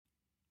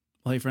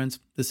Well, hey friends,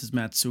 this is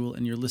Matt Sewell,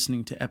 and you're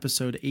listening to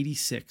episode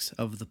 86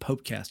 of the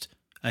Popecast,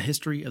 A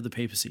History of the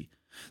Papacy,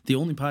 the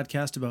only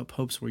podcast about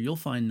popes where you'll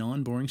find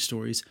non-boring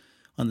stories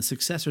on the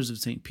successors of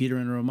St. Peter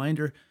and a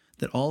reminder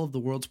that all of the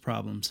world's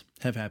problems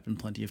have happened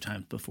plenty of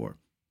times before.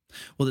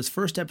 Well, this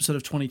first episode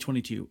of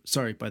 2022,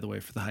 sorry, by the way,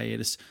 for the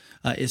hiatus,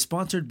 is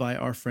sponsored by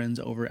our friends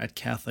over at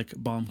Catholic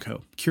Balm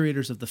Co.,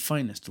 curators of the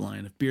finest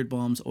line of beard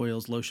balms,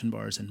 oils, lotion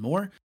bars, and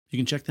more. You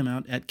can check them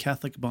out at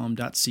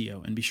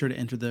catholicbalm.co and be sure to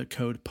enter the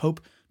code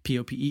POPE,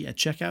 P-O-P-E, at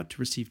checkout to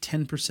receive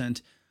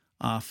 10%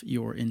 off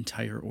your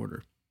entire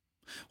order.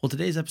 Well,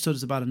 today's episode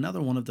is about another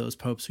one of those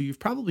popes who you've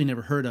probably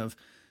never heard of,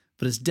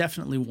 but is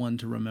definitely one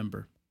to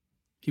remember.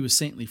 He was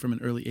saintly from an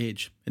early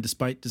age, and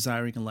despite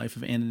desiring a life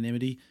of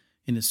anonymity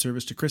in his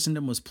service to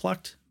Christendom, was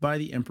plucked by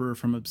the emperor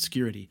from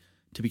obscurity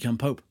to become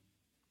pope,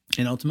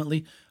 and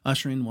ultimately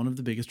ushering in one of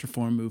the biggest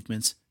reform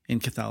movements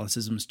in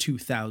Catholicism's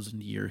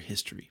 2,000-year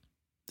history.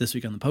 This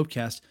week on the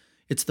Popecast,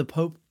 it's the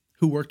Pope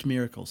who worked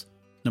miracles,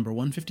 number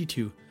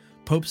 152,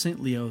 Pope St.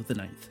 Leo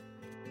IX.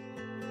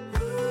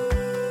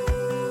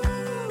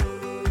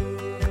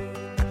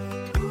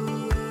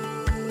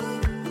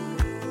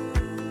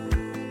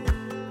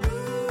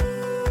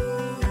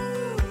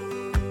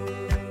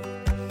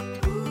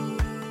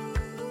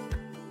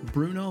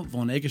 Bruno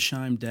von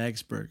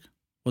Egesheim-Dagsburg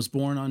was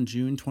born on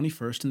June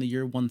 21st in the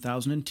year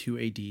 1002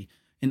 AD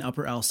in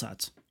Upper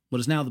Alsace, what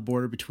is now the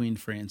border between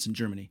France and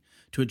Germany,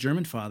 to a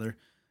German father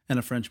and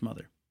a French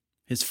mother.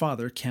 His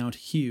father, Count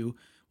Hugh,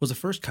 was a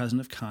first cousin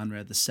of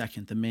Conrad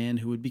II, the man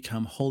who would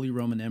become Holy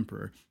Roman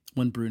Emperor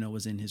when Bruno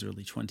was in his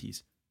early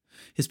 20s.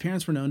 His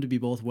parents were known to be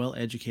both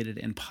well-educated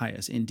and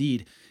pious.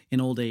 Indeed, in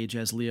old age,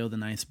 as Leo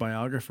IX's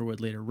biographer would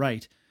later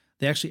write,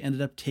 they actually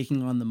ended up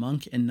taking on the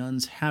monk and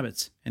nun's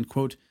habits and,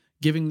 quote,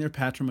 giving their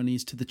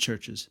patrimonies to the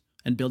churches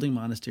and building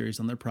monasteries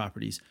on their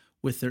properties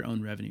with their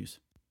own revenues.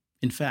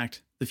 In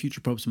fact, the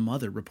future pope's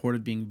mother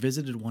reported being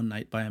visited one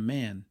night by a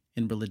man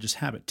in religious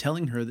habit,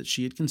 telling her that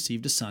she had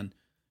conceived a son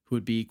who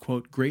would be,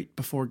 quote, great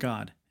before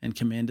God, and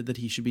commanded that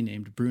he should be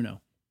named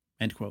Bruno,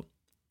 end quote.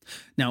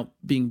 Now,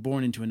 being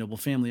born into a noble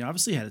family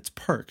obviously had its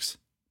perks.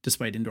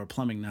 Despite indoor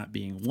plumbing not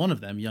being one of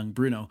them, young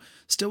Bruno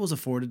still was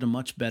afforded a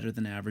much better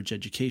than average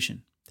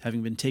education,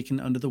 having been taken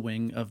under the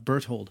wing of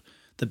Berthold,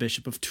 the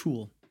Bishop of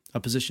Toul, a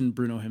position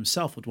Bruno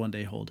himself would one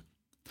day hold.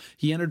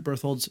 He entered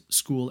Berthold's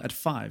school at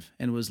 5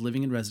 and was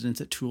living in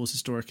residence at Toul's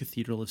historic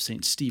Cathedral of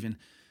St. Stephen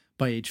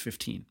by age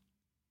 15.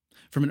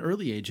 From an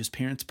early age, his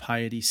parents'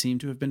 piety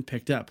seemed to have been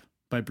picked up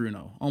by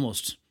Bruno,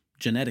 almost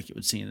genetic it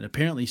would seem, and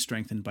apparently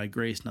strengthened by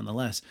grace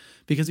nonetheless,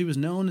 because he was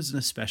known as an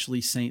especially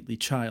saintly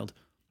child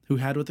who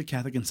had what the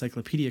Catholic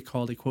Encyclopedia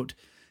called a, quote,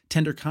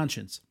 tender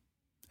conscience.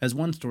 As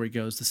one story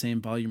goes, the same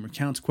volume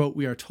recounts, quote,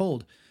 we are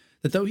told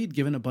that though he had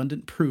given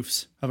abundant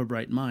proofs of a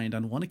bright mind,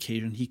 on one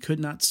occasion he could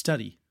not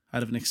study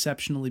out of an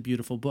exceptionally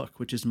beautiful book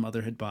which his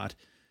mother had bought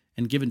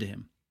and given to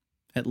him.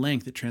 At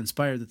length it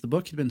transpired that the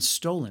book had been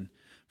stolen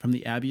from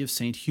the Abbey of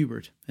St.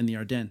 Hubert in the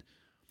Ardennes.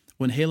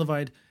 When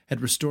Haelevide had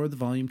restored the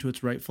volume to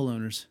its rightful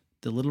owners,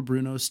 the little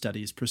Bruno's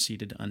studies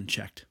proceeded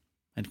unchecked,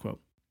 end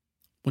quote.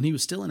 When he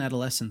was still in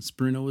adolescence,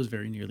 Bruno was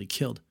very nearly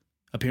killed,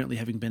 apparently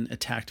having been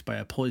attacked by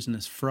a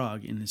poisonous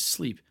frog in his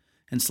sleep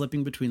and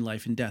slipping between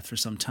life and death for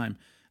some time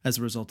as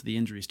a result of the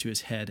injuries to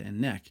his head and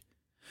neck.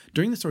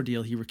 During this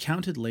ordeal, he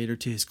recounted later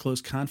to his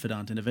close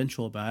confidant and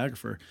eventual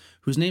biographer,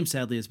 whose name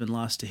sadly has been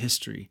lost to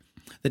history,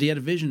 that he had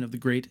a vision of the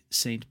great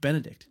Saint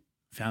Benedict,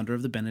 founder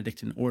of the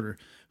Benedictine order,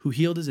 who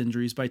healed his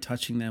injuries by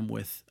touching them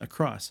with a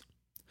cross.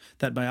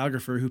 That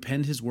biographer, who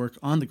penned his work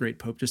on the great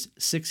pope just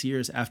 6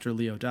 years after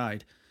Leo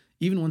died,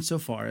 even went so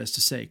far as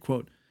to say,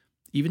 quote,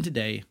 even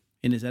today,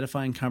 in his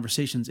edifying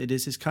conversations, it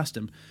is his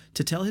custom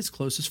to tell his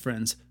closest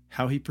friends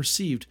how he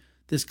perceived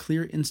this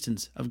clear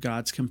instance of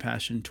God's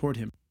compassion toward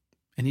him,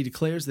 and he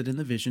declares that in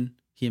the vision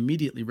he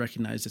immediately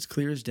recognized as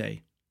clear as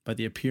day, by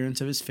the appearance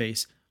of his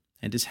face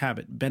and his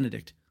habit,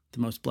 Benedict, the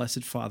most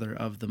blessed father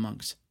of the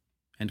monks,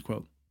 end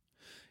quote.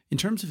 In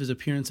terms of his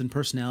appearance and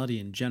personality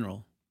in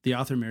general, the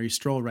author Mary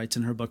Stroll writes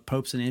in her book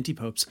Popes and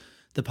Anti-Popes,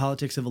 The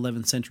Politics of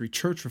 11th Century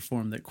Church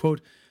Reform that,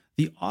 quote,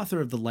 the author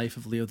of the life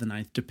of Leo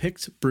IX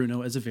depicts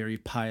Bruno as a very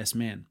pious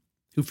man,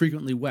 who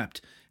frequently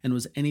wept and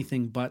was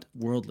anything but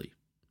worldly.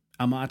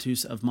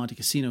 Amatus of Monte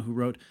Cassino, who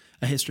wrote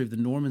a history of the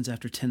Normans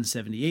after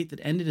 1078 that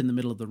ended in the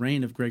middle of the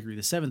reign of Gregory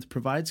VII,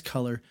 provides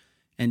color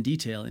and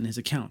detail in his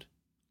account.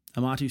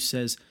 Amatus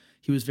says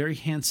he was very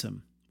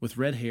handsome, with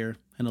red hair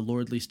and a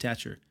lordly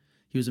stature.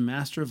 He was a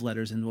master of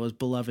letters and was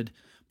beloved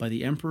by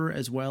the emperor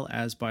as well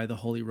as by the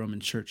Holy Roman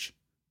Church.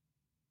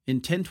 In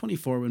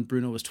 1024, when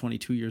Bruno was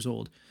 22 years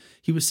old,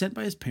 he was sent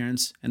by his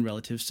parents and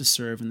relatives to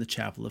serve in the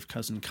chapel of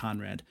cousin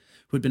Conrad,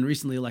 who had been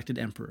recently elected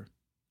emperor.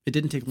 It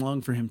didn't take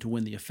long for him to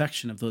win the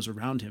affection of those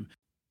around him,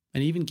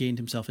 and even gained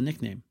himself a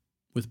nickname.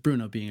 With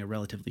Bruno being a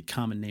relatively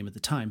common name at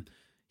the time,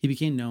 he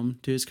became known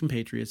to his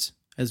compatriots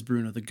as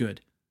Bruno the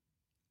Good.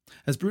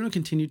 As Bruno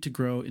continued to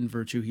grow in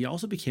virtue, he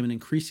also became an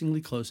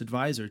increasingly close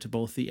advisor to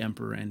both the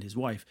emperor and his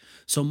wife,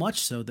 so much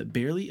so that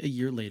barely a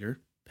year later,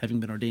 having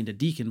been ordained a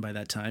deacon by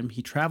that time,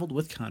 he traveled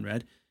with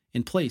Conrad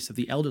in place of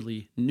the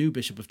elderly new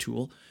Bishop of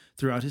Toul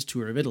throughout his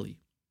tour of Italy,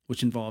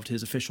 which involved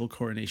his official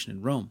coronation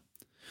in Rome.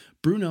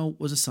 Bruno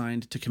was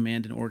assigned to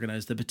command and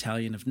organize the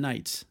battalion of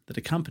knights that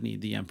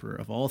accompanied the emperor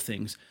of all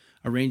things,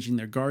 arranging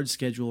their guard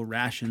schedule,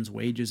 rations,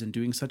 wages, and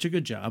doing such a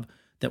good job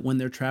that when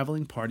their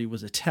traveling party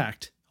was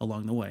attacked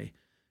along the way,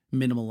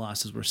 minimal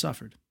losses were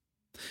suffered.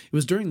 It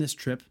was during this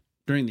trip,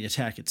 during the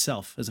attack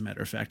itself, as a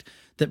matter of fact,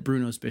 that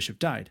Bruno's bishop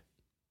died.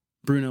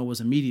 Bruno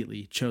was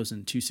immediately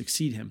chosen to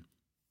succeed him.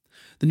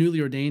 The newly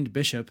ordained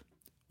bishop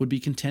would be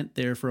content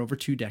there for over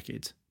 2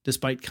 decades,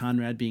 despite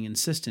Conrad being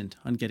insistent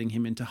on getting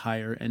him into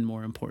higher and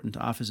more important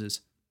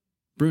offices.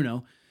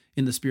 Bruno,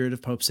 in the spirit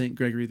of Pope St.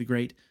 Gregory the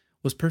Great,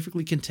 was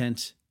perfectly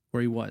content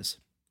where he was,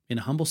 in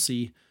a humble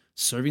see,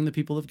 serving the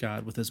people of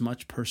God with as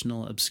much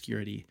personal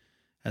obscurity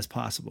as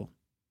possible.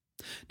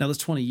 Now, those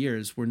 20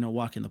 years were no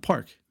walk in the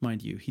park,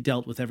 mind you. He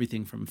dealt with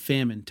everything from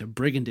famine to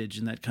brigandage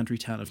in that country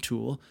town of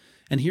Toul,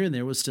 and here and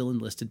there was still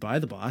enlisted by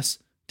the boss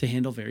to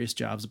handle various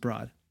jobs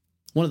abroad.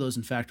 One of those,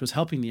 in fact, was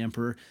helping the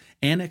emperor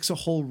annex a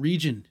whole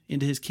region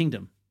into his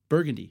kingdom,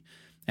 Burgundy,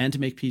 and to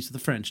make peace with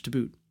the French to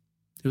boot.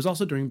 It was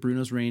also during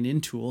Bruno's reign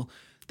in Toul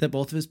that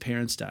both of his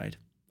parents died,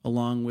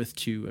 along with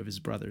 2 of his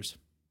brothers.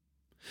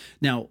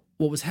 Now,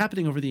 what was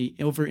happening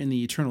over in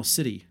the Eternal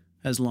City,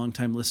 as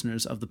longtime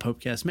listeners of the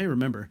Popecast may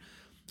remember,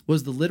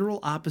 was the literal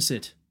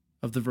opposite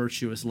of the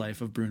virtuous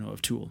life of Bruno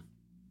of Toul.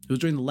 It was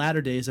during the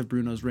latter days of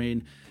Bruno's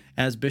reign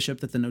as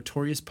bishop that the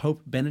notorious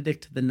Pope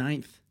Benedict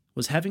IX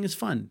was having his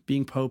fun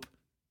being pope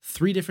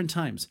 3 different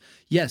times.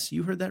 Yes,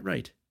 you heard that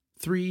right.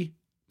 3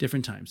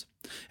 different times.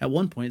 At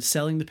one point,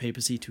 selling the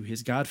papacy to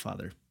his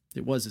godfather.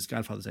 It was his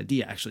godfather's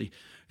idea, actually,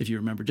 if you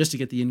remember, just to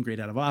get the ingrate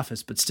out of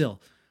office, but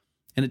still.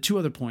 And at 2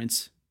 other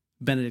points,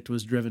 Benedict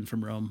was driven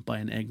from Rome by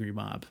an angry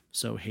mob,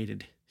 so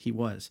hated he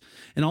was.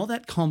 And all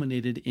that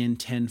culminated in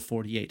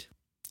 1048.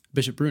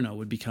 Bishop Bruno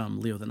would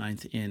become Leo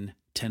IX in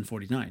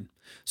 1049.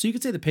 So you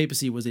could say the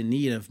papacy was in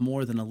need of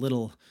more than a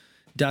little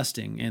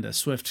dusting and a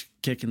swift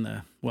kick in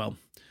the, well,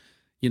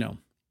 you know.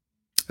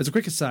 As a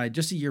quick aside,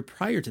 just a year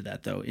prior to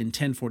that, though, in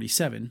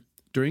 1047,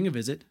 during a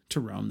visit to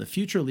Rome, the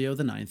future Leo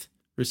IX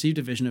received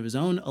a vision of his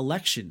own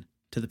election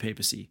to the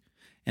papacy,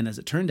 and as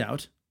it turned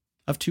out,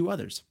 of 2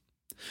 others,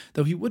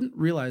 though he wouldn't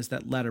realize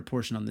that latter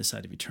portion on this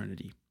side of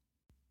eternity.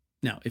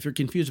 Now, if you're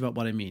confused about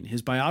what I mean,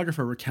 his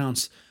biographer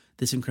recounts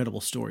this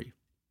incredible story,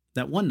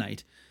 that one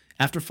night,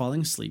 after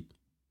falling asleep,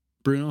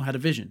 Bruno had a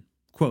vision,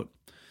 quote,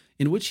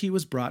 in which he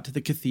was brought to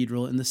the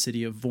cathedral in the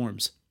city of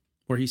Worms,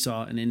 where he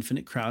saw an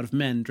infinite crowd of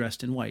men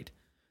dressed in white,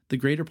 the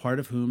greater part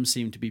of whom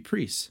seemed to be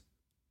priests.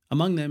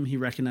 Among them he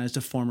recognized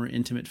a former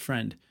intimate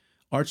friend,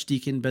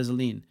 Archdeacon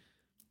Bezelin,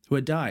 who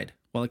had died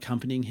while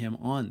accompanying him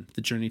on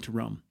the journey to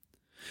Rome.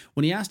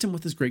 When he asked him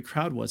what this great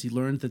crowd was, he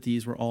learned that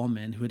these were all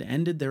men who had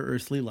ended their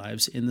earthly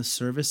lives in the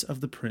service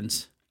of the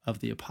Prince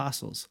of the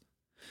Apostles.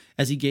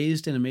 As he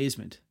gazed in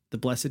amazement, the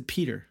blessed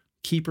Peter,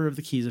 keeper of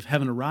the keys of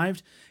heaven,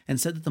 arrived and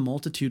said that the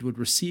multitude would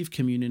receive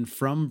communion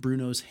from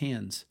Bruno's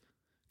hands.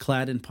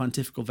 Clad in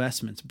pontifical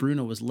vestments,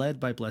 Bruno was led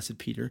by blessed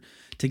Peter,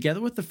 together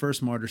with the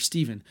first martyr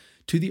Stephen,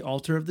 to the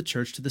altar of the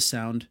church to the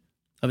sound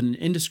of an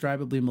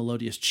indescribably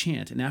melodious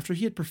chant, and after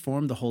he had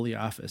performed the holy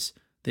office,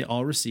 they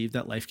all received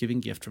that life-giving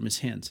gift from his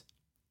hands.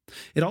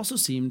 It also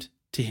seemed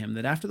to him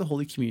that after the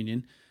Holy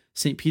Communion,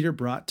 St. Peter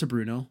brought to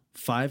Bruno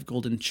 5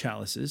 golden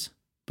chalices,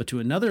 but to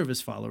another of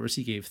his followers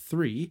he gave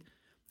 3,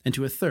 and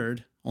to a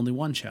third only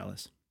 1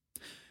 chalice.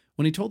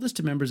 When he told this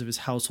to members of his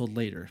household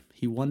later,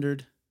 he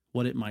wondered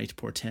what it might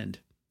portend.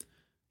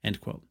 End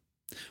quote.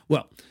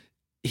 Well,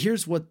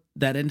 here's what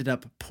that ended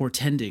up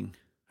portending.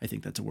 I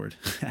think that's a word.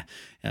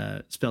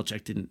 Spell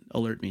check didn't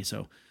alert me,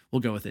 so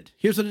we'll go with it.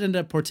 Here's what it ended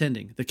up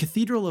portending. The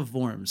Cathedral of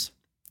Worms,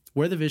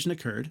 where the vision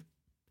occurred,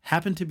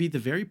 happened to be the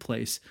very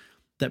place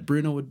that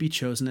Bruno would be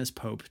chosen as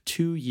pope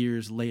 2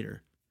 years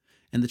later.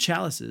 And the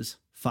chalices,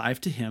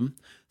 5 to him,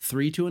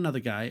 3 to another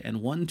guy,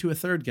 and 1 to a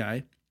third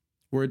guy,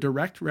 were a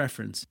direct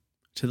reference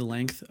to the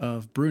length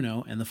of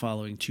Bruno and the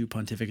following 2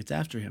 pontificates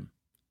after him.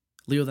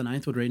 Leo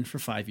IX would reign for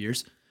 5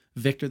 years,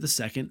 Victor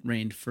II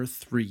reigned for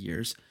 3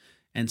 years,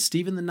 and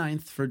Stephen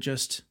IX for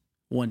just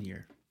 1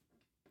 year.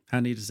 How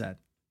neat is that?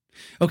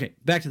 Okay,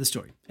 back to the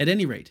story. At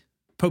any rate,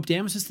 Pope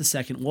Damasus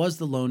II was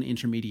the lone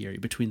intermediary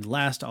between the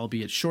last,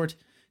 albeit short,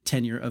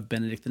 tenure of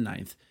Benedict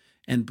IX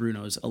and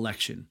Bruno's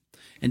election.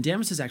 And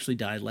Damasus actually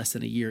died less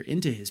than a year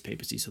into his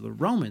papacy, so the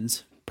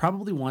Romans,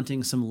 probably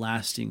wanting some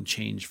lasting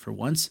change for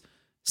once,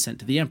 sent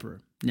to the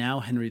emperor, now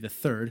Henry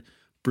III,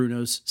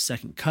 Bruno's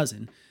second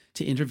cousin,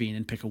 to intervene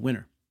and pick a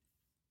winner.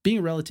 Being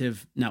a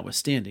relative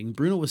notwithstanding,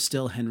 Bruno was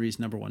still Henry's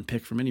number 1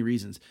 pick for many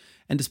reasons,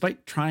 and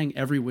despite trying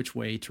every which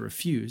way to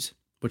refuse,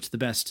 which the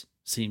best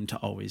seemed to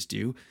always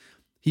do,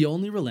 he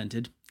only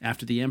relented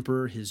after the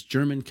emperor, his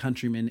German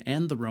countrymen,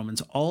 and the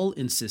Romans all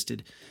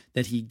insisted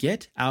that he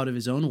get out of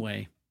his own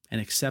way and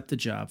accept the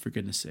job for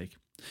goodness sake.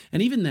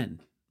 And even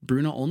then,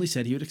 Bruno only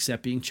said he would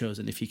accept being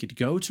chosen if he could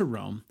go to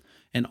Rome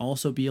and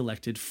also be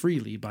elected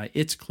freely by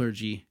its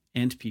clergy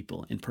and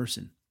people in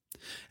person.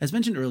 As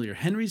mentioned earlier,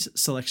 Henry's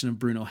selection of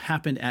Bruno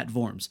happened at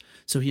Worms,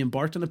 so he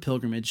embarked on a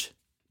pilgrimage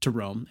to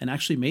Rome and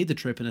actually made the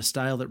trip in a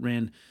style that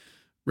ran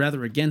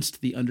rather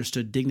against the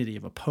understood dignity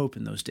of a pope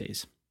in those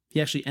days. He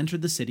actually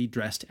entered the city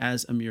dressed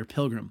as a mere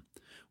pilgrim,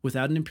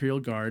 without an imperial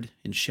guard,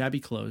 in shabby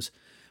clothes,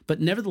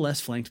 but nevertheless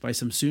flanked by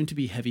some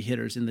soon-to-be heavy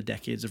hitters in the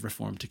decades of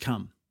reform to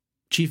come,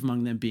 chief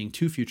among them being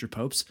two future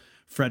popes,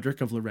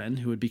 Frederick of Lorraine,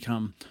 who would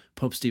become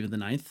Pope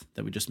Stephen IX,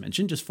 that we just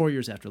mentioned, just 4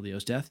 years after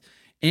Leo's death,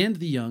 and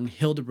the young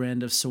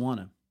Hildebrand of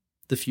Saona,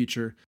 the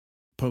future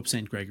Pope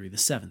St. Gregory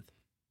VII.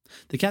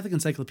 The Catholic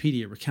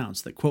Encyclopedia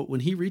recounts that, quote, when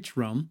he reached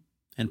Rome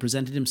and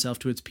presented himself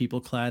to its people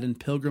clad in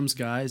pilgrim's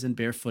guise and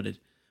barefooted,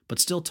 but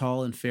still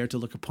tall and fair to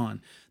look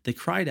upon, they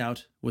cried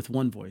out with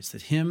one voice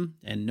that him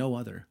and no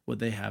other would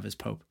they have as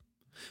pope.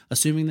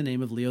 Assuming the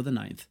name of Leo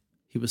IX,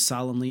 he was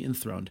solemnly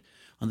enthroned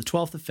on the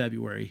 12th of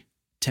February,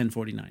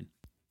 1049.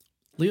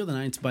 Leo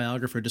IX's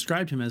biographer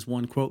described him as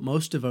one, quote,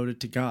 most devoted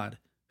to God,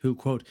 who,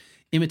 quote,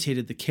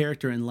 imitated the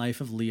character and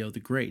life of Leo the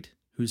Great,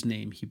 whose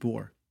name he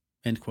bore,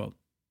 end quote.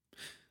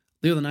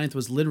 Leo IX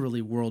was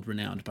literally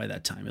world-renowned by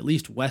that time, at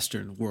least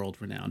Western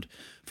world-renowned,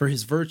 for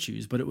his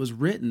virtues, but it was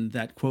written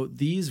that, quote,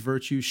 these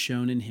virtues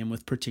shone in him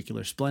with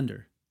particular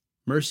splendor,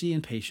 mercy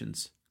and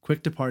patience,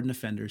 quick to pardon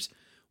offenders,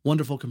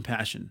 wonderful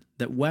compassion,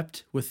 that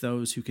wept with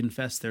those who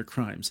confessed their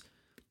crimes,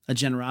 a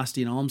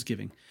generosity in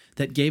almsgiving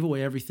that gave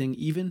away everything,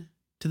 even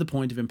to the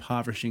point of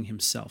impoverishing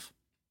himself,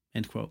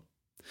 end quote.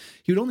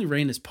 He would only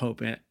reign as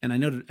pope,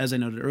 and as I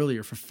noted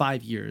earlier, for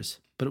 5 years,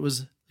 but it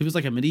was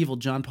like a medieval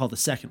John Paul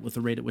II with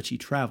the rate at which he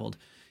traveled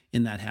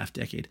in that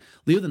half-decade.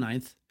 Leo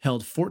IX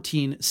held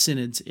 14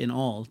 synods in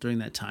all during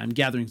that time,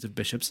 gatherings of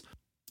bishops,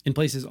 in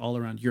places all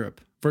around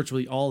Europe,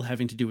 virtually all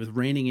having to do with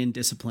reining in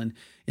discipline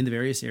in the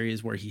various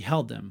areas where he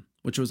held them,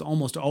 which was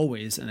almost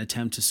always an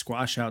attempt to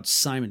squash out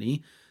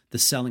simony, the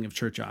selling of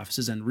church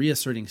offices, and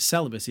reasserting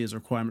celibacy as a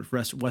requirement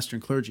for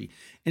Western clergy.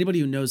 Anybody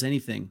who knows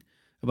anything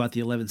about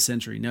the 11th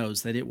century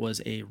knows that it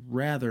was a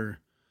rather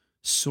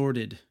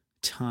sordid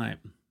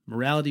time.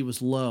 Morality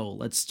was low.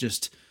 Let's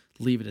just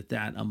leave it at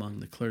that among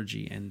the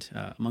clergy and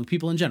among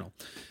people in general.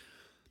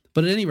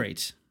 But at any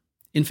rate,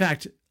 in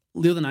fact,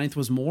 Leo IX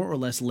was more or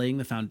less laying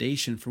the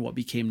foundation for what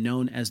became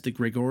known as the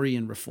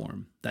Gregorian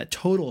Reform, that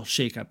total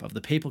shakeup of the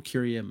papal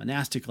curia,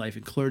 monastic life,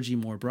 and clergy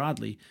more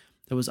broadly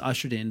that was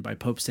ushered in by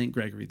Pope St.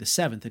 Gregory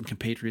VII and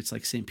compatriots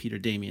like St. Peter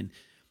Damian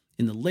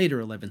in the later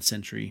 11th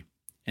century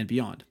and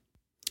beyond.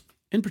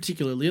 In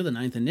particular, Leo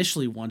IX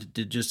initially wanted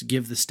to just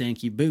give the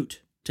stanky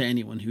boot to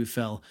anyone who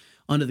fell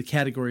under the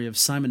category of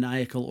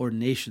simoniacal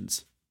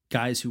ordinations,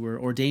 guys who were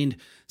ordained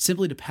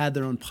simply to pad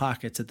their own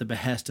pockets at the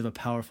behest of a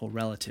powerful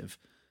relative.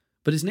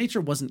 But his nature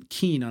wasn't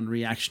keen on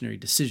reactionary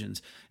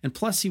decisions, and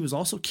plus he was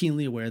also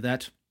keenly aware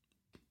that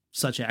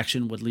such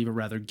action would leave a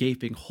rather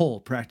gaping hole,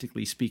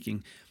 practically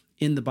speaking,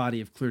 in the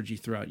body of clergy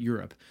throughout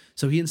Europe.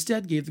 So he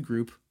instead gave the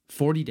group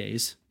 40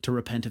 days to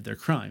repent of their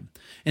crime,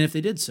 and if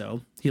they did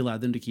so, he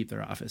allowed them to keep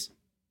their office.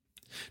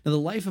 Now, the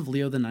life of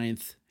Leo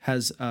IX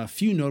has a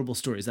few notable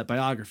stories. That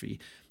biography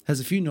has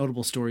a few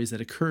notable stories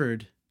that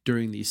occurred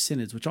during these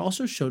synods, which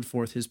also showed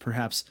forth his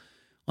perhaps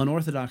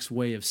unorthodox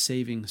way of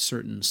saving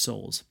certain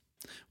souls.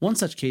 One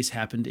such case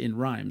happened in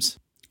Rheims.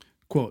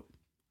 Quote,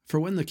 for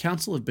when the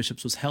council of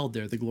bishops was held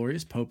there, the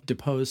glorious pope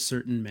deposed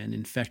certain men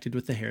infected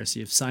with the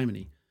heresy of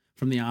simony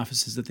from the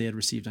offices that they had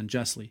received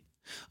unjustly.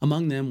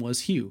 Among them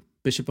was Hugh,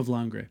 bishop of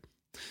Langres,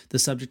 the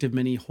subject of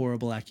many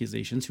horrible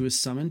accusations, who was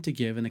summoned to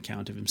give an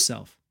account of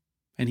himself.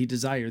 And he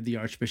desired the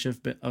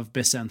Archbishop of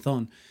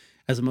Besançon,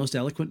 as a most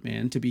eloquent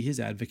man, to be his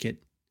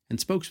advocate and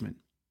spokesman.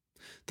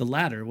 The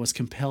latter was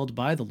compelled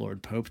by the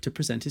Lord Pope to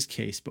present his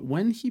case, but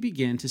when he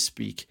began to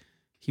speak,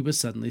 he was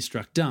suddenly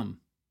struck dumb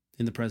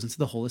in the presence of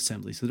the whole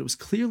assembly, so that it was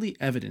clearly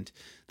evident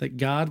that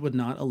God would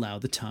not allow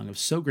the tongue of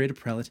so great a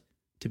prelate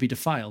to be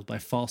defiled by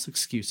false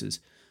excuses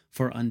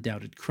for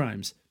undoubted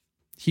crimes.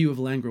 Hugh of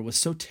Langres was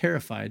so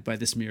terrified by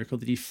this miracle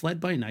that he fled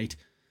by night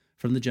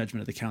from the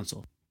judgment of the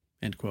council.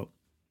 End quote.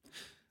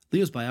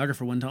 Leo's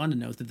biographer went on to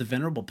note that the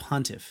venerable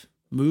pontiff,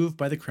 moved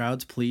by the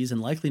crowd's pleas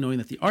and likely knowing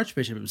that the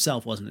archbishop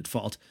himself wasn't at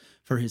fault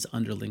for his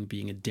underling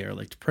being a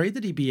derelict, prayed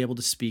that he be able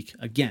to speak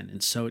again,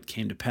 and so it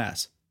came to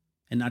pass.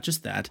 And not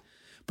just that,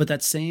 but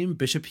that same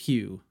Bishop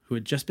Hugh, who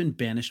had just been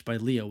banished by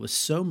Leo, was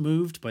so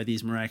moved by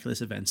these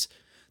miraculous events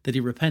that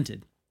he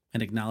repented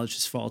and acknowledged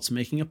his faults,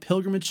 making a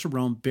pilgrimage to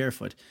Rome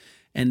barefoot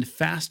and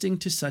fasting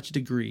to such a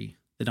degree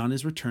that on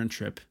his return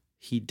trip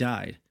he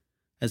died,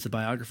 as the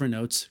biographer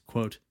notes,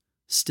 quote,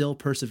 still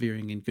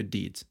persevering in good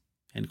deeds,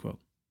 end quote.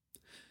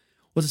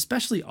 What's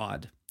especially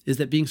odd is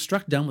that being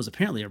struck dumb was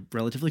apparently a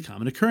relatively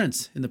common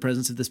occurrence in the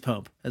presence of this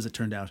pope, as it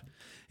turned out.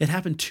 It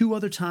happened 2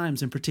 other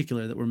times in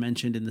particular that were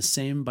mentioned in the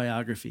same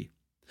biography.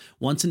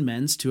 Once in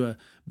Menz to a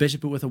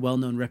bishop with a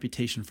well-known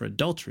reputation for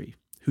adultery,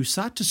 who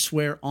sought to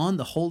swear on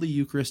the Holy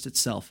Eucharist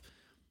itself,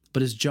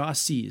 but his jaw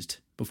seized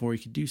before he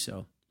could do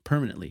so,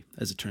 permanently,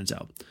 as it turns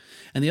out.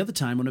 And the other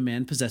time when a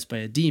man possessed by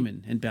a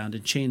demon and bound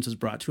in chains was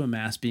brought to a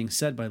mass being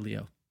said by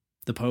Leo.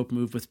 The Pope,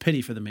 moved with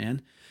pity for the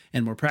man,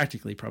 and more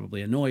practically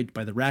probably annoyed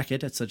by the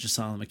racket at such a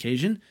solemn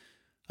occasion,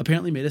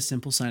 apparently made a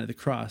simple sign of the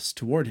cross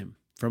toward him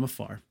from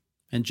afar,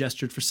 and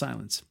gestured for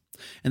silence.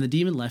 And the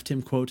demon left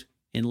him, quote,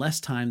 in less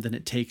time than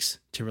it takes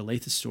to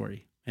relate the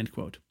story, end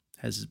quote,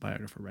 as his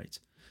biographer writes.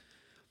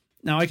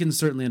 Now, I can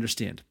certainly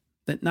understand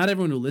that not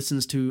everyone who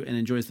listens to and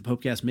enjoys the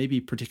Popecast may be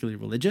particularly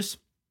religious,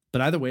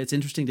 but either way, it's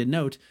interesting to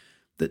note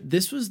that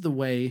this was the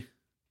way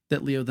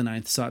that Leo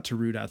IX sought to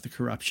root out the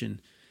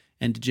corruption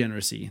and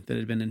degeneracy that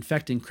had been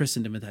infecting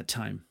Christendom at that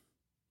time,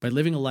 by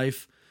living a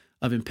life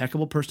of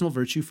impeccable personal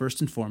virtue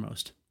first and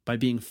foremost, by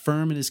being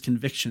firm in his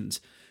convictions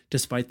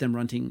despite them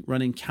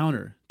running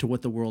counter to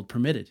what the world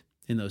permitted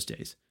in those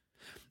days,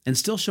 and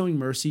still showing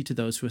mercy to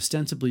those who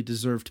ostensibly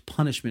deserved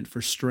punishment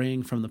for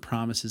straying from the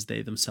promises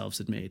they themselves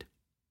had made.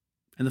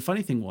 And the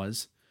funny thing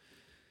was,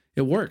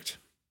 it worked,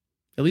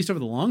 at least over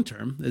the long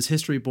term, as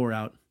history bore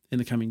out in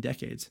the coming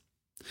decades.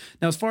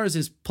 Now, as far as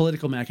his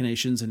political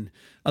machinations and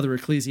other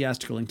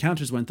ecclesiastical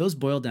encounters went, those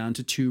boiled down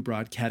to two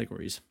broad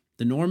categories: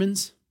 the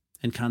Normans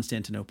and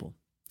Constantinople.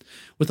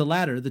 With the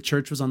latter, the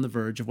church was on the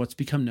verge of what's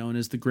become known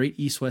as the Great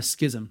East-West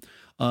Schism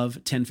of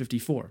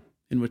 1054,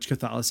 in which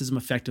Catholicism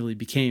effectively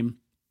became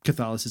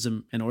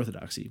Catholicism and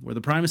Orthodoxy, where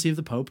the primacy of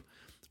the Pope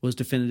was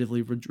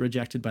definitively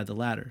rejected by the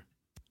latter.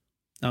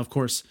 Now, of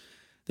course,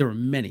 there were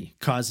many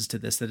causes to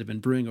this that had been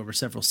brewing over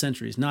several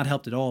centuries, not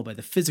helped at all by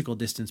the physical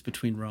distance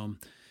between Rome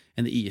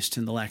and the East,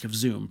 and the lack of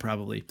Zoom,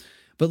 probably.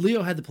 But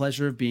Leo had the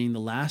pleasure of being the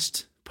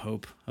last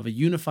pope of a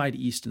unified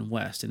East and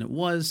West, and it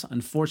was,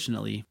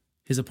 unfortunately,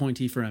 his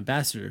appointee for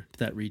ambassador to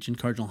that region,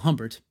 Cardinal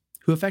Humbert,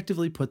 who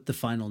effectively put the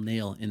final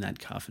nail in that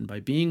coffin by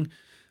being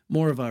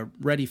more of a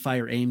ready,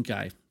 fire, aim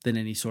guy than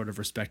any sort of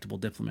respectable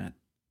diplomat.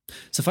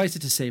 Suffice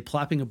it to say,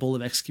 plopping a bull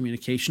of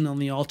excommunication on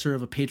the altar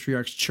of a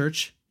patriarch's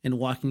church and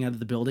walking out of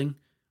the building,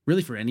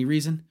 really for any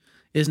reason,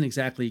 isn't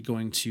exactly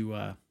going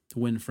to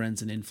win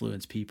friends and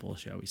influence people,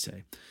 shall we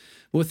say.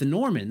 But with the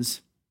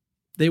Normans,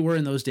 they were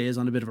in those days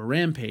on a bit of a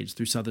rampage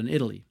through southern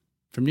Italy.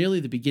 From nearly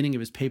the beginning of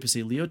his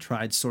papacy, Leo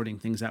tried sorting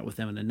things out with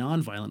them in a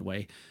non-violent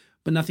way,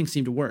 but nothing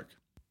seemed to work.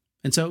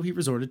 And so he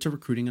resorted to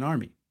recruiting an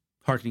army,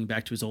 harkening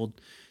back to his old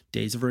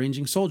days of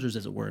arranging soldiers,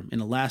 as it were, in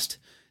a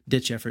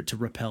last-ditch effort to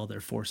repel their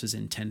forces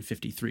in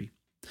 1053.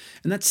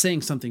 And that's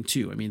saying something,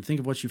 too. I mean, think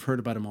of what you've heard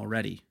about him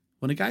already.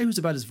 When a guy who's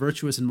about as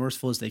virtuous and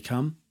merciful as they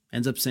come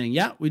ends up saying,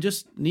 yeah, we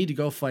just need to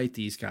go fight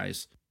these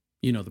guys,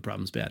 you know the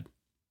problem's bad.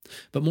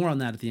 But more on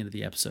that at the end of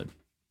the episode.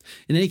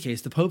 In any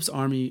case, the Pope's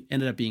army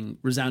ended up being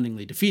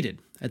resoundingly defeated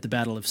at the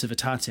Battle of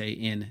Civitate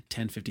in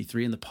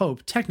 1053, and the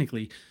Pope,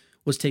 technically,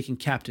 was taken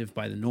captive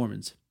by the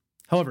Normans.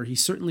 However, he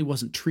certainly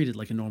wasn't treated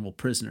like a normal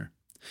prisoner.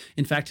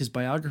 In fact, his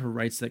biographer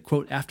writes that,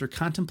 quote, after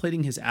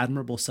contemplating his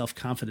admirable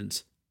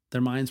self-confidence,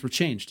 their minds were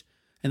changed,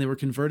 and they were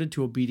converted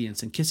to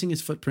obedience, and kissing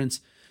his footprints,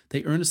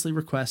 they earnestly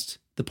request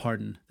the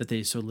pardon that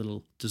they so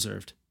little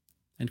deserved,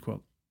 end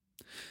quote.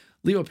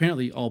 Leo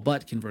apparently all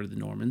but converted the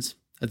Normans,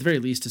 at the very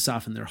least to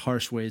soften their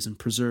harsh ways and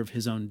preserve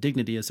his own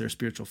dignity as their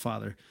spiritual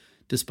father,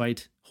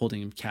 despite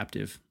holding him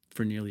captive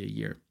for nearly a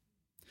year.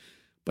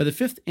 By the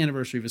 5th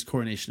anniversary of his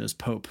coronation as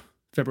Pope,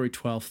 February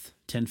 12th,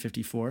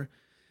 1054,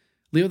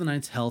 Leo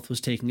IX's health was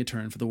taking a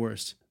turn for the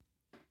worse.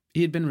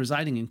 He had been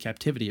residing in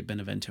captivity at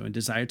Benevento and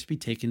desired to be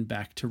taken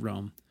back to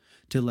Rome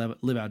to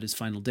live out his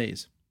final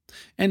days.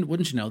 And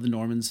wouldn't you know, the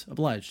Normans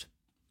obliged.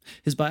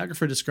 His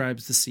biographer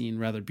describes the scene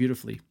rather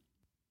beautifully.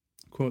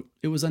 Quote,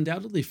 it was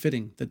undoubtedly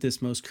fitting that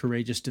this most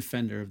courageous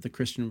defender of the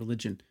Christian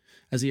religion,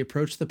 as he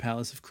approached the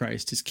palace of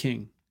Christ, his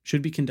king,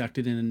 should be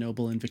conducted in a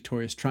noble and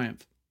victorious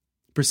triumph,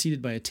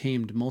 preceded by a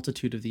tamed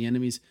multitude of the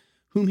enemies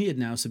whom he had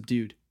now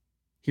subdued.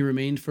 He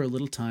remained for a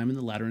little time in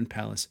the Lateran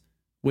palace,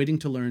 waiting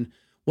to learn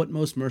what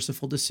most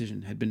merciful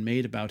decision had been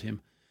made about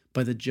him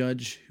by the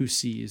judge who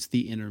sees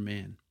the inner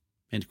man.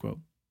 End quote.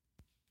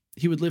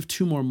 He would live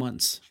 2 more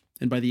months,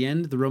 and by the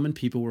end, the Roman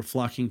people were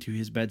flocking to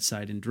his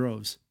bedside in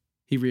droves.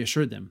 He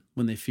reassured them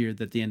when they feared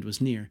that the end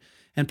was near,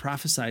 and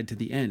prophesied to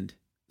the end,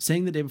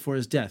 saying the day before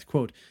his death,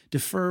 quote,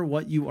 defer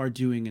what you are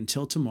doing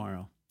until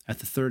tomorrow at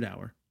the 3rd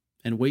hour,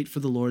 and wait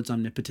for the Lord's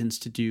omnipotence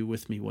to do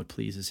with me what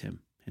pleases him,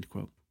 end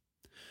quote.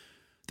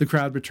 The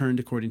crowd returned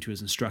according to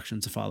his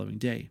instructions the following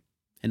day,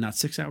 and not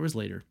 6 hours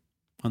later,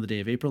 on the day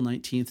of April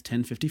 19th,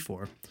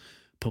 1054,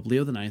 Pope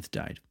Leo IX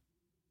died.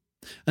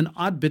 An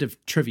odd bit of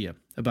trivia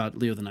about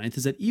Leo IX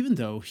is that even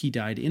though he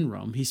died in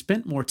Rome, he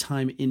spent more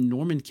time in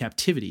Norman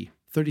captivity,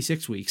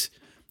 36 weeks,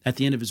 at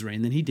the end of his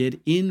reign than he did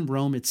in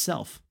Rome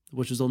itself,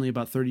 which was only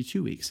about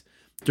 32 weeks,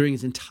 during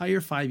his entire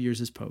 5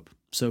 years as Pope,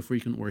 so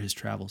frequent were his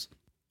travels.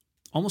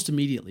 Almost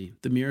immediately,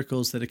 the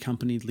miracles that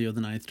accompanied Leo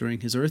IX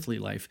during his earthly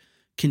life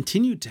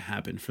continued to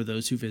happen for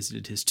those who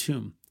visited his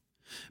tomb.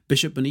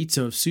 Bishop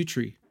Bonizzo of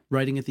Sutri,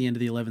 writing at the end of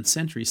the 11th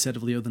century, said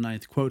of Leo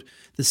IX, quote,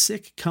 the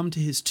sick come to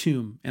his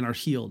tomb and are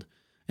healed,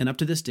 and up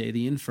to this day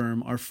the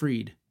infirm are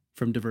freed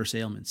from diverse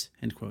ailments,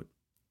 end quote.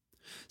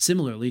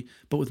 Similarly,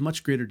 but with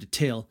much greater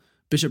detail,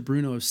 Bishop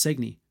Bruno of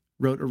Segni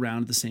wrote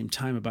around the same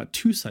time about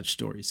 2 such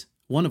stories,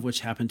 one of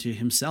which happened to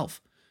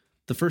himself.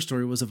 The first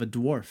story was of a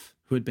dwarf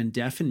who had been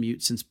deaf and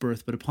mute since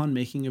birth, but upon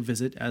making a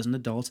visit as an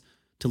adult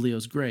to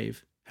Leo's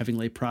grave, having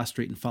lay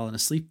prostrate and fallen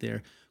asleep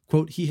there,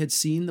 quote, he had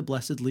seen the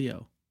blessed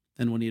Leo,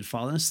 and when he had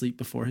fallen asleep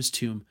before his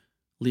tomb,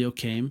 Leo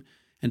came,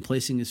 and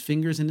placing his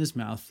fingers in his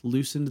mouth,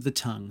 loosened the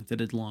tongue that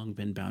had long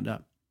been bound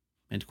up."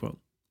 End quote.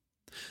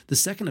 The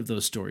second of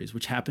those stories,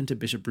 which happened to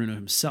Bishop Bruno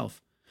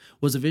himself,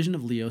 was a vision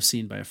of Leo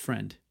seen by a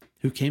friend,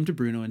 who came to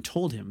Bruno and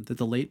told him that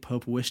the late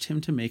Pope wished him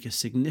to make a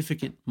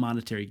significant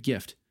monetary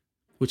gift,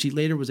 which he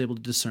later was able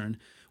to discern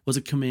was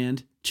a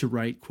command to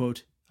write,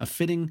 quote, "a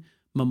fitting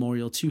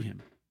memorial to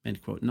him,"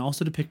 end quote, and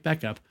also to pick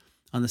back up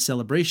on the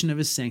celebration of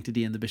his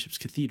sanctity in the bishop's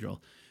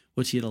cathedral,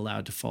 which he had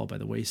allowed to fall by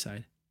the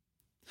wayside.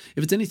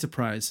 If it's any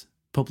surprise,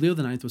 Pope Leo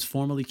IX was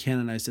formally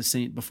canonized a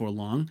saint before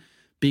long,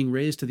 being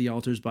raised to the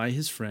altars by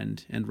his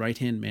friend and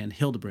right-hand man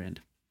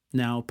Hildebrand,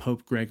 now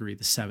Pope Gregory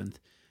VII,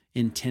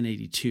 in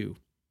 1082.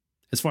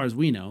 As far as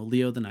we know,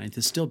 Leo IX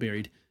is still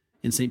buried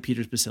in St.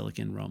 Peter's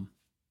Basilica in Rome.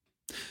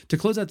 To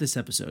close out this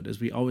episode, as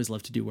we always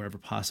love to do wherever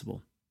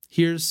possible,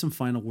 here's some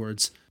final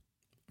words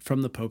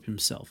from the Pope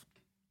himself,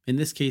 in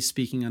this case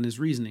speaking on his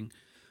reasoning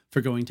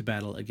for going to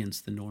battle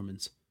against the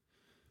Normans.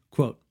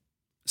 Quote,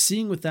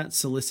 "Seeing with that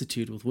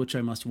solicitude with which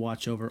I must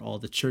watch over all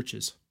the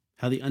churches,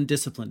 how the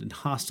undisciplined and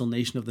hostile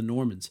nation of the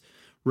Normans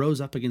rose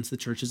up against the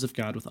churches of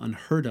God with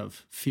unheard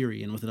of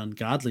fury and with an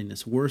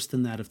ungodliness worse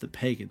than that of the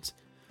pagans,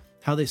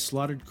 how they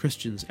slaughtered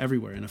Christians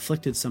everywhere and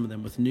afflicted some of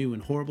them with new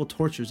and horrible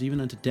tortures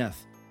even unto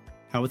death,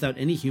 how without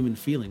any human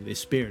feeling they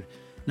spared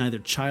neither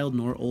child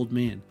nor old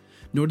man,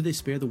 nor did they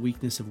spare the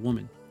weakness of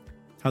woman,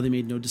 how they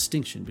made no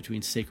distinction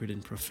between sacred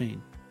and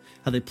profane,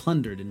 how they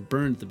plundered and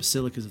burned the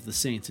basilicas of the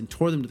saints and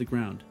tore them to the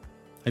ground.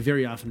 I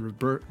very often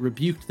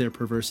rebuked their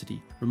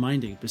perversity,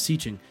 reminding,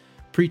 beseeching,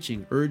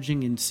 preaching,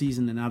 urging in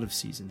season and out of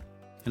season,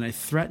 and I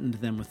threatened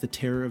them with the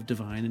terror of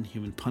divine and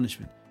human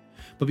punishment.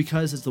 But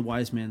because, as the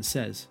wise man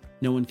says,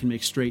 no one can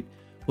make straight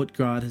what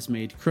God has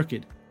made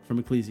crooked, from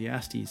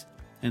Ecclesiastes,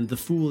 and the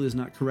fool is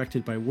not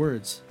corrected by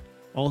words,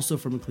 also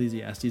from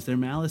Ecclesiastes, their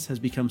malice has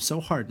become so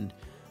hardened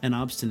and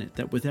obstinate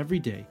that with every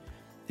day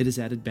it has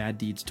added bad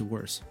deeds to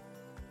worse.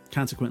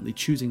 Consequently,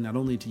 choosing not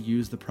only to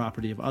use the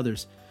property of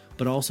others,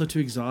 but also to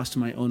exhaust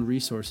my own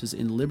resources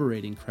in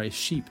liberating Christ's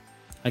sheep,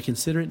 I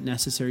consider it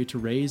necessary to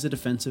raise a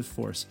defensive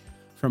force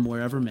from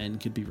wherever men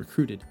could be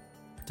recruited,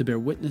 to bear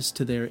witness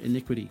to their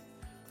iniquity,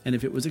 and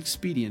if it was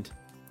expedient,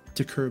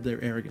 to curb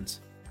their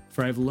arrogance.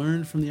 For I have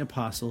learned from the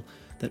apostle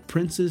that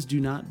princes do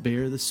not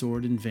bear the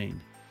sword in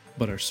vain,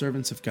 but are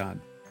servants of God,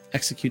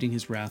 executing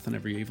his wrath on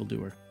every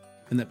evildoer,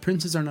 and that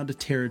princes are not a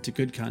terror to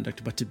good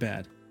conduct but to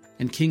bad,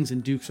 and kings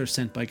and dukes are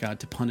sent by God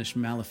to punish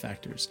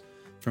malefactors,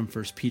 from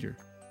 1 Peter.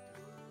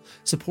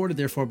 Supported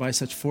therefore by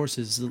such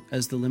forces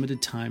as the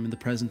limited time and the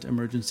present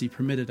emergency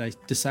permitted, I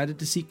decided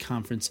to seek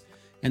conference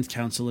and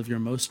counsel of your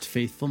most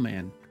faithful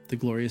man, the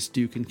glorious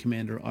Duke and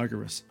Commander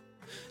Argarus.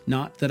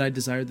 Not that I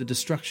desired the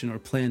destruction or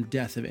planned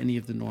death of any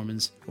of the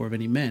Normans or of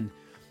any men,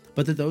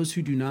 but that those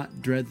who do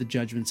not dread the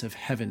judgments of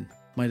heaven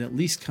might at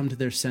least come to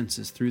their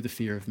senses through the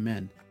fear of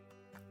men.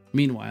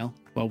 Meanwhile,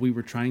 while we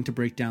were trying to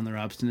break down their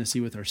obstinacy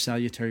with our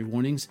salutary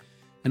warnings,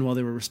 and while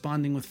they were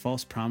responding with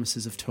false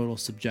promises of total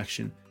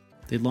subjection,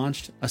 they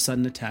launched a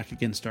sudden attack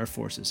against our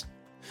forces.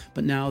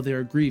 But now they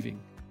are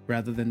grieving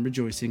rather than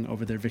rejoicing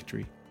over their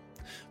victory.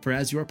 For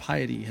as your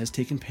piety has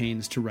taken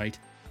pains to write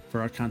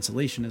for our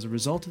consolation as a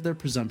result of their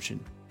presumption,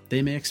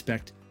 they may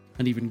expect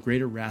an even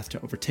greater wrath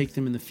to overtake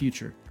them in the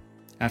future,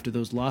 after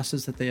those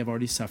losses that they have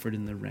already suffered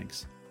in their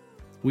ranks.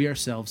 We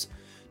ourselves,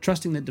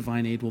 trusting that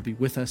divine aid will be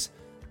with us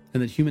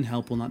and that human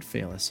help will not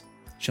fail us,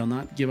 shall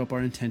not give up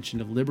our intention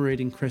of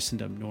liberating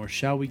Christendom, nor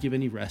shall we give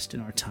any rest in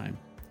our time,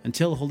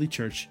 until Holy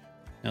Church,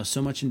 now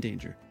so much in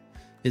danger,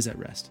 is at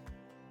rest."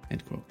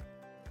 End quote.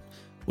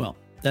 Well,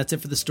 that's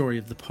it for the story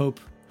of the Pope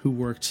who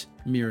worked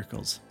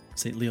miracles,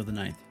 St. Leo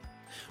IX.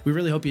 We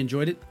really hope you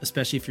enjoyed it,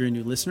 especially if you're a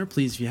new listener.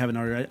 Please, if you haven't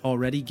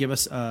already, give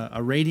us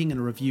a rating and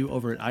a review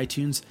over at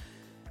iTunes.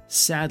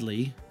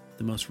 Sadly,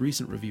 the most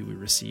recent review we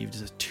received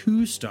is a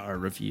 2-star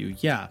review.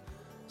 Yeah,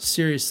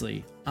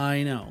 seriously,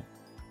 I know.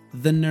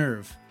 The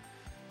nerve.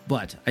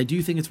 But I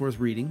do think it's worth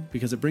reading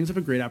because it brings up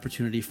a great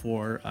opportunity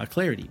for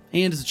clarity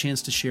and is a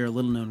chance to share a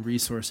little-known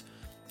resource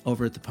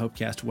over at the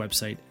Popecast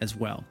website as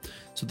well.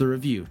 So the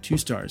review, 2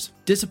 stars.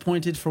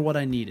 Disappointed for what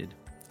I needed.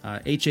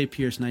 H.A.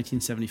 Pierce,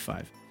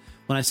 1975.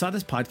 When I saw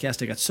this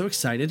podcast, I got so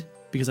excited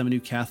because I'm a new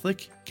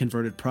Catholic,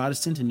 converted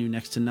Protestant, and knew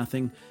next to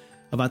nothing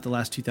about the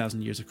last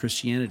 2,000 years of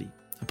Christianity.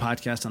 A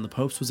podcast on the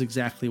popes was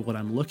exactly what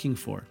I'm looking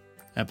for.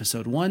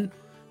 Episode 1,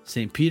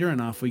 St. Peter,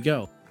 and off we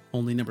go.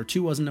 Only number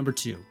 2 wasn't number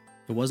 2.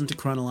 It wasn't a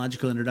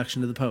chronological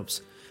introduction to the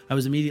popes. I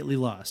was immediately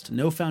lost.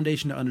 No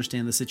foundation to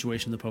understand the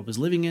situation the Pope is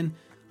living in.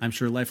 I'm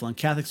sure lifelong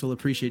Catholics will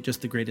appreciate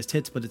just the greatest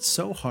hits, but it's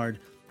so hard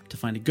to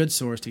find a good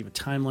source to give a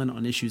timeline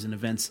on issues and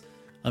events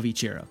of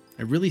each era.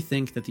 I really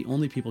think that the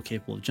only people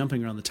capable of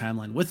jumping around the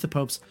timeline with the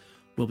popes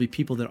will be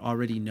people that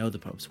already know the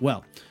popes.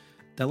 Well,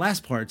 that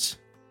last part,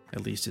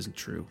 at least, isn't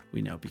true.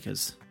 We know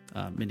because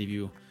many of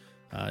you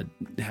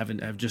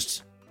have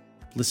just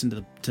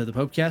listened to the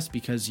Popecast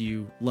because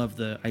you love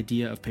the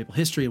idea of papal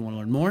history and want to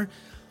learn more.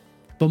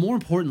 But more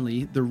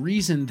importantly, the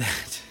reason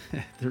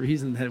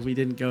that we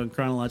didn't go in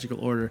chronological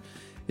order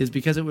is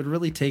because it would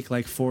really take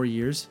like 4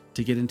 years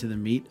to get into the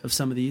meat of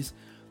some of these.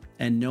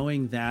 And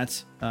knowing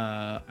that,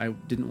 I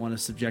didn't want to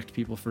subject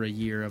people for a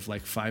year of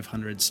like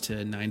 500s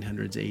to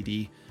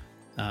 900s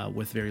AD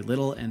with very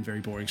little and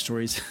very boring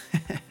stories.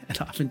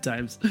 And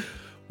oftentimes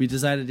we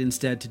decided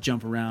instead to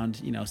jump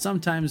around,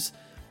 sometimes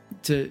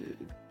to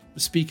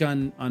speak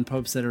on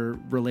popes that are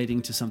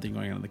relating to something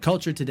going on in the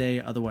culture today,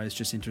 otherwise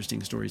just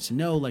interesting stories to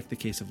know, like the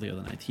case of Leo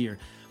IX here.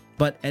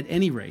 But at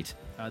any rate,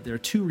 there are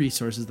two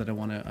resources that I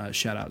want to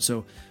shout out.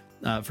 So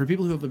for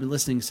people who have been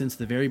listening since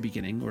the very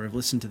beginning, or have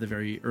listened to the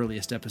very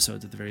earliest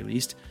episodes at the very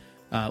least,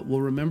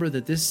 will remember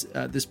that this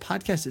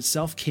podcast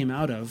itself came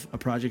out of a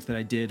project that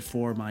I did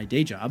for my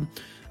day job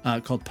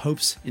called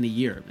Popes in a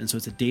Year. And so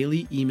it's a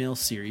daily email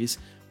series.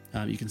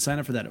 You can sign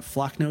up for that at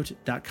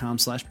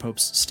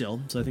flocknote.com/popes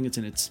still. So I think it's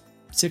in its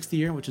 6th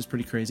year, which is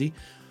pretty crazy.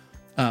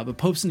 But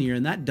Popes in a Year,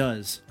 and that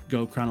does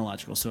go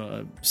chronological.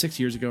 So 6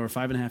 years ago or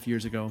 5.5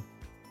 years ago,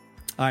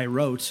 I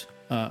wrote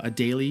a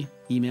daily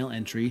email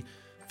entry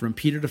from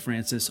Peter to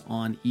Francis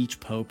on each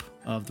pope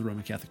of the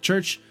Roman Catholic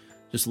Church.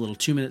 Just a little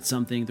 2-minute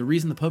something. The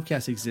reason the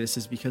Popecast exists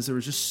is because there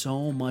was just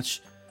so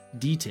much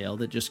detail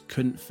that just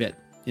couldn't fit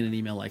in an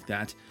email like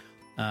that.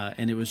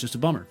 And it was just a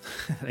bummer.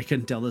 I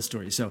couldn't tell this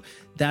story. So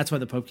that's why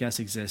the Popecast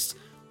exists.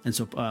 And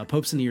so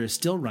Popes in a Year is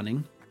still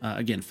running.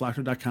 Again,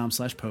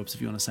 flocknote.com/popes if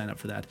you want to sign up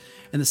for that.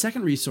 And the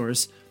second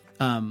resource,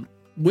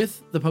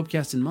 with the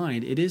Popecast in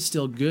mind, it is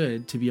still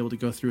good to be able to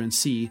go through and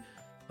see,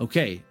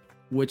 okay,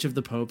 which of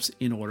the popes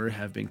in order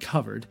have been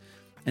covered.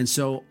 And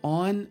so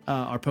on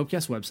our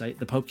Popecast website,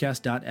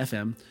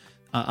 thepopecast.fm,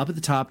 up at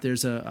the top,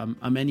 there's a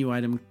menu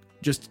item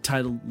just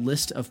titled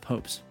List of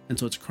Popes. And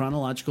so it's a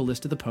chronological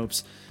list of the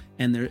popes,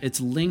 and it's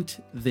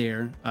linked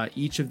there,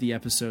 each of the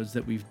episodes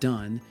that we've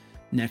done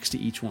next to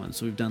each one.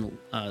 So we've done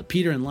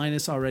Peter and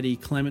Linus already.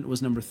 Clement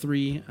was number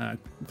 3.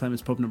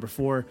 Clement's Pope number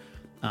 4.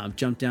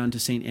 Jumped down to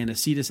St.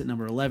 Anicetus at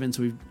number 11.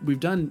 So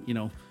we've done,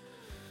 well,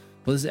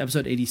 this is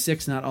episode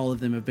 86. Not all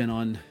of them have been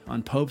on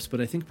popes, but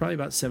I think probably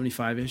about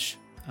 75-ish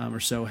or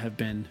so have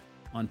been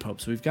on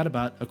popes. So we've got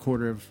about a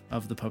quarter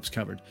of the popes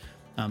covered.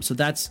 So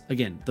that's,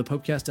 again, the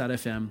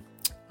popecast.fm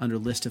under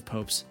list of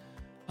popes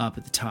up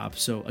at the top.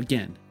 So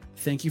again,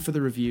 thank you for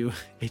the review,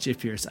 H.A.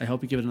 Pierce. I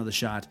hope you give it another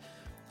shot.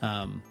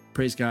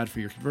 Praise God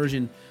for your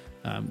conversion.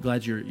 I'm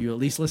glad you at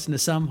least listen to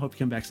some. Hope you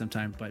come back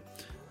sometime. But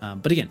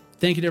again,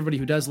 thank you to everybody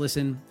who does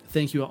listen.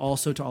 Thank you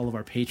also to all of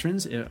our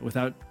patrons.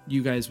 Without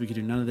you guys, we could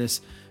do none of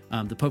this.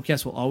 The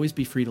Popecast will always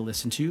be free to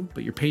listen to,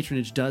 but your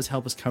patronage does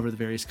help us cover the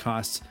various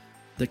costs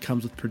that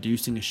comes with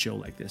producing a show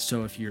like this.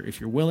 So if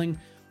you're willing, if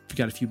you've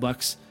got a few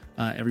bucks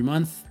every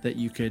month that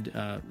you could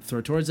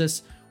throw towards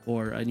us,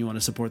 and you want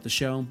to support the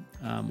show,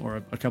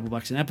 or a couple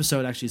bucks an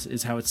episode actually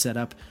is how it's set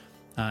up,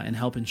 and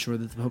help ensure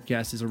that the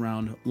Popecast is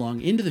around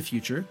long into the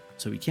future,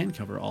 so we can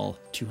cover all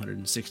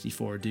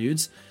 264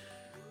 dudes.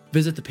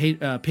 Visit the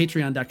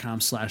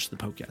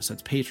patreon.com/thepopecast.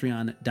 That's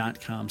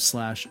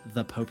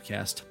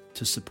patreon.com/thepopecast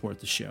to support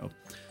the show.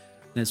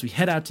 And as we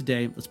head out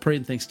today, let's pray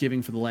in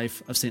thanksgiving for the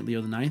life of St.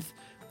 Leo IX,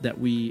 that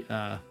we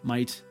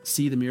might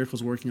see the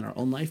miracles working in our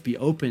own life, be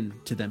open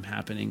to them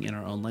happening in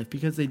our own life,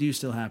 because they do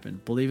still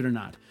happen, believe it or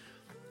not.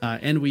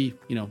 And we,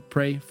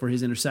 pray for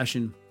his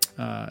intercession,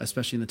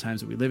 especially in the times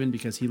that we live in,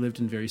 because he lived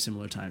in very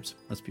similar times,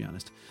 let's be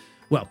honest.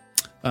 Well,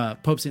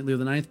 Pope St. Leo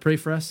IX, pray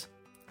for us.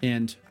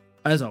 And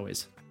as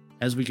always,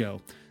 as we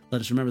go,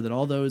 let us remember that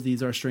although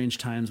these are strange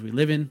times we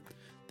live in,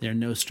 they are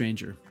no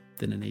stranger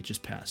than an ages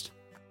past.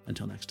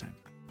 Until next time.